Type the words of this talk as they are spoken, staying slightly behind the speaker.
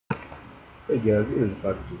Hey guys, it is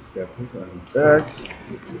Battlefront Skeptics. I'm back.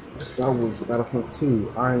 Star Wars Battlefront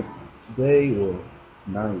 2. Today, or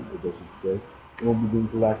tonight, I guess you'd say, we'll be doing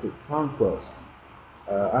Galactic Conquest.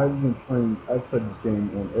 I've played this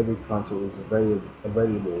game on every console that's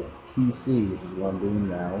available. PC, which is what I'm doing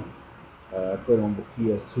now. I played on the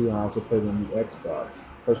PS2 and I also played on the Xbox.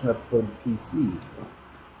 Personally, I prefer the PC.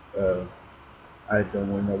 Uh, I don't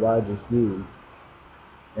really know why, I just do.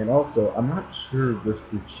 And also, I'm not sure which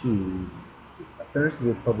to choose. I finished the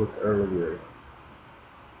Republic earlier.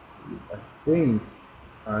 I think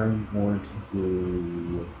I'm going to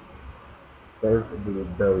do Birth of the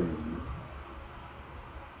Rebellion.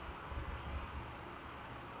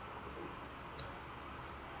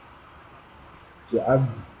 Yeah, I've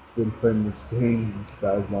been playing this game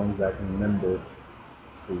about as long as I can remember.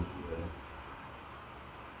 Let's see here.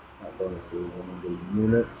 Not bonuses, I'm going to do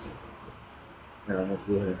units. And I'm going to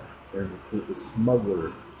go ahead and recruit the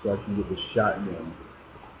smuggler so I can get the shotgun,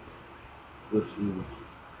 which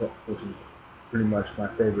is pretty much my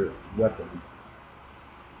favorite weapon.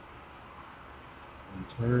 In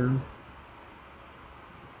turn.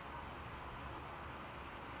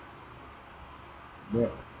 Yeah.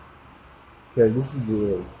 Okay, this is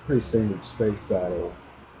a pretty standard space battle,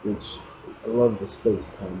 which I love the space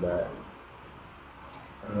combat.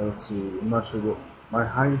 Let's see, I'm not sure what my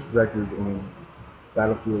highest record in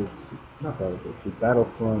Battlefront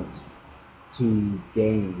 2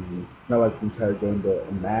 game, not like the entire game, but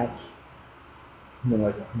a match. I mean,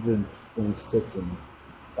 like 126 and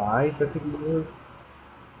 5, I think it was.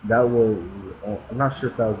 That was, I'm not sure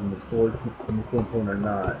if that was in the story campaign or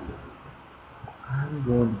not. I'm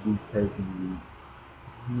going to be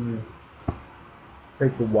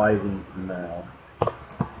take the Y-wing for now.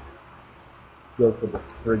 Go for the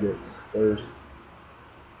frigates first.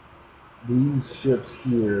 These ships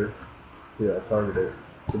here I targeted.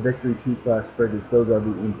 The Victory 2 class frigates, those are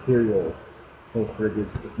the Imperial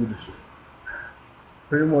frigates.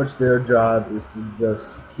 Pretty much their job is to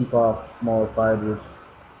just keep off smaller fighters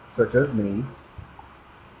such as me.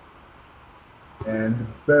 And the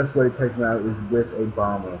best way to take them out is with a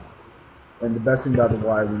bomber. And the best thing about the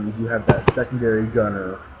Y-wing is you have that secondary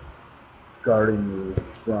gunner guarding you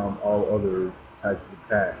from all other types of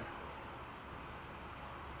attack.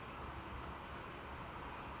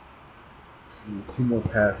 See, 2 more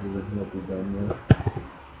passes and he'll be done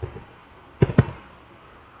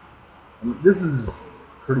here. This is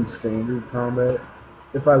pretty standard combat.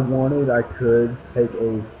 If I wanted, I could take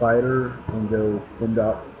a fighter and go fend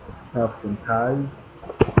off some ties.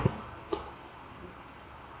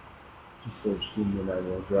 Just start shooting them right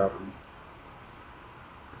while dropping.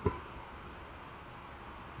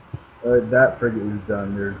 That frigate is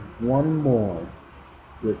done. There's one more.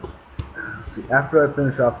 Which, see, after I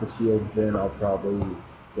finish off the shield, then I'll probably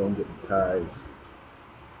go and get the ties.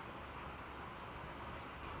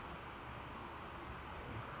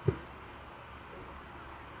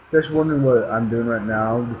 Just wondering what I'm doing right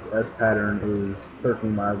now. This S pattern is perfectly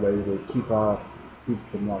my way to keep people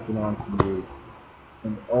from locking on to you,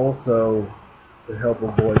 and also to help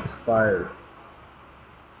avoid fire.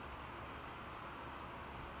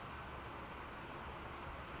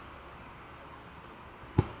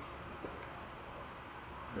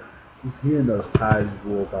 Just hearing those ties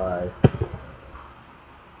roll by.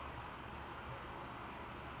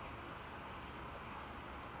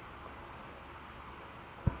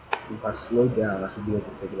 If I slow down, I should be able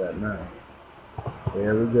to pick it up now.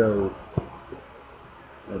 There we go.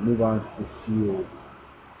 Let's move on to the shields.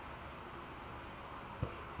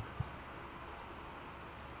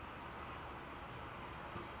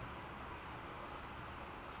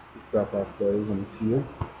 Just drop off those on the shield.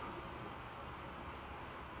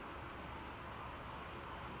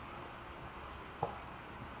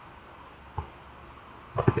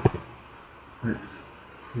 Let's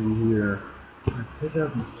see here. Let's take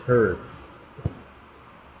out these turrets.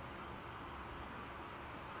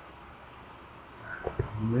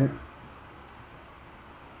 Yeah.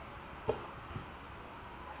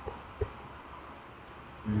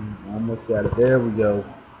 Almost got it. There we go.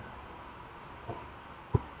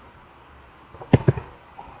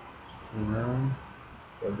 Just turn around.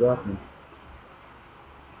 Start dropping.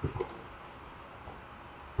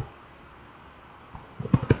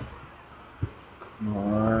 Come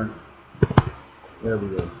on. There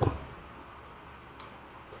we go.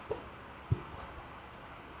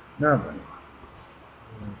 Now then.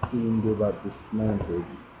 Let's see what we can do about this command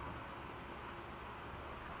page.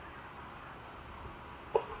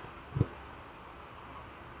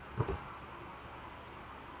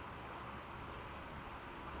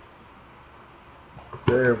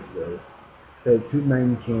 There we go. Okay, 2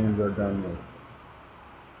 main cannons are done with.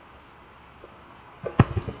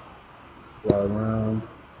 Fly around.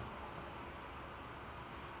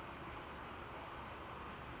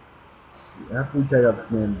 After we take out the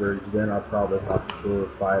command bridge, then I'll probably have to kill a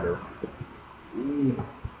fighter.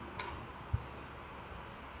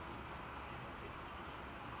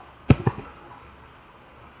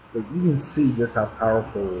 But you can see just how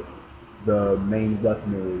powerful the main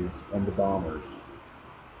weapon is on the bombers.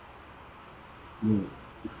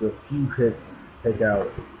 It's a few hits to take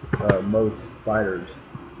out most fighters.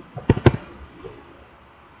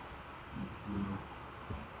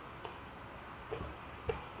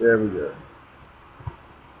 There we go.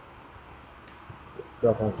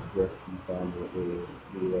 Drop off the rescue bomber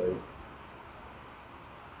relay.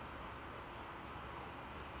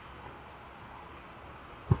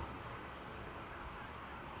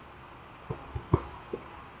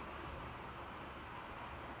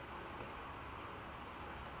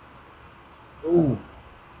 Ooh,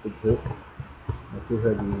 good hit. Not too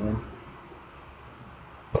heavy, man.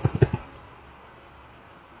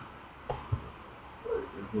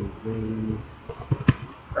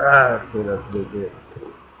 Ah, okay, that's a big hit.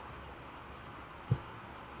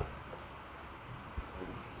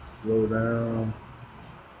 Slow down.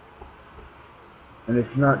 And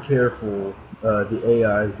if you're not careful, the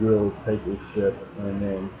AI will take a ship and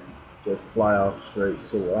then just fly off straight.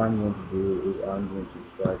 So what I'm going to do is I'm going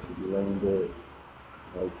to try to land it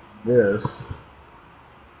like this.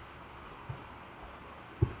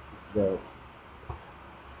 So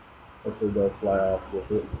hopefully they'll fly off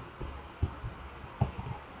with it.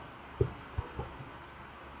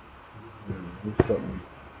 Here's something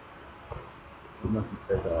I can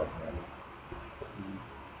take off now.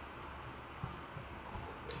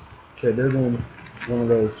 Okay, there's one of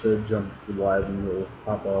those should jump to the wide and it'll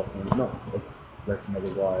pop off. And no, that's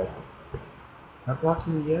another wide. Not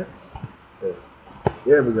blocking the X? Okay.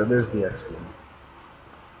 There we go, there's the X one.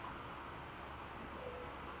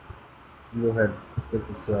 Go ahead, pick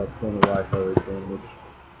this up, turn the Wi-Fi damage.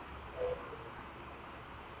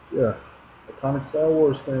 Yeah, iconic Star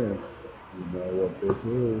Wars fans, you know what this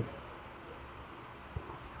is.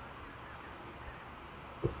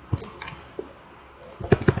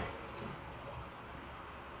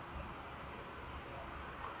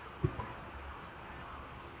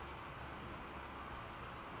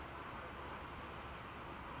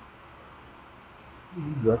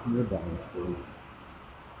 You dropping your bombs, please.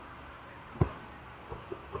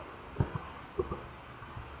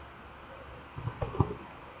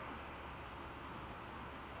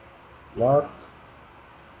 Locked.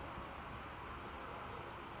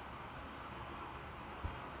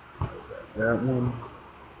 That one.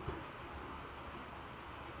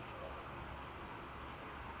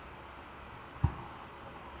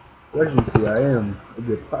 As you can see, I am a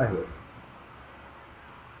good pilot.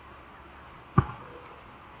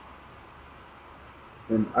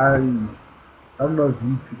 And I don't know if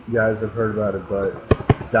you guys have heard about it,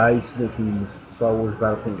 but DICE making Star Wars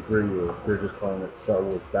Battlefront 3, or they're just calling it Star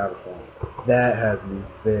Wars Battlefront. That has me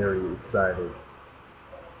very excited.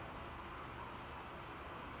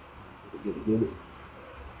 Get it.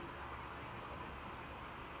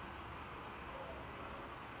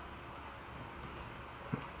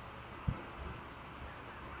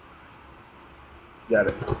 Got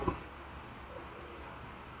it.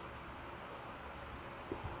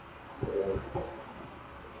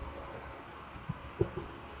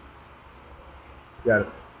 Got it.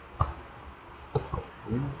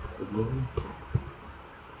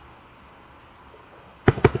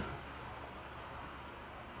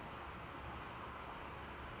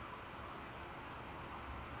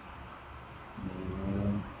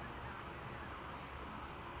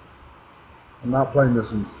 I'm not playing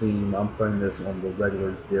this on Steam, I'm playing this on the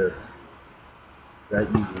regular disc that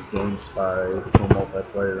uses GameSpy for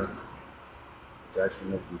multiplayer, which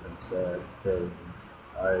actually makes me kind of sad because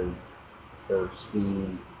I prefer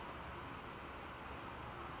Steam.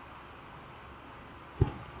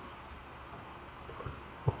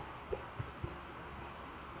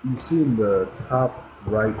 You see in the top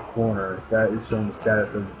right corner, that is showing the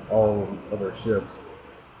status of all other ships,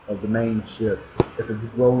 of the main ships. If it's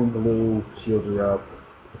glowing blue, shields are up.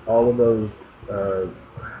 All of those,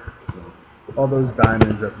 all those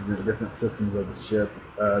diamonds represent different systems of the ship.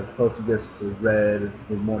 The closer it gets to red,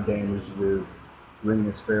 the more damage it is. Green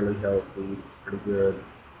is fairly healthy, pretty good.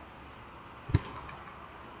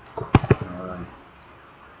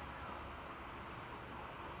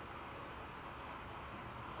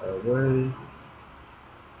 Away.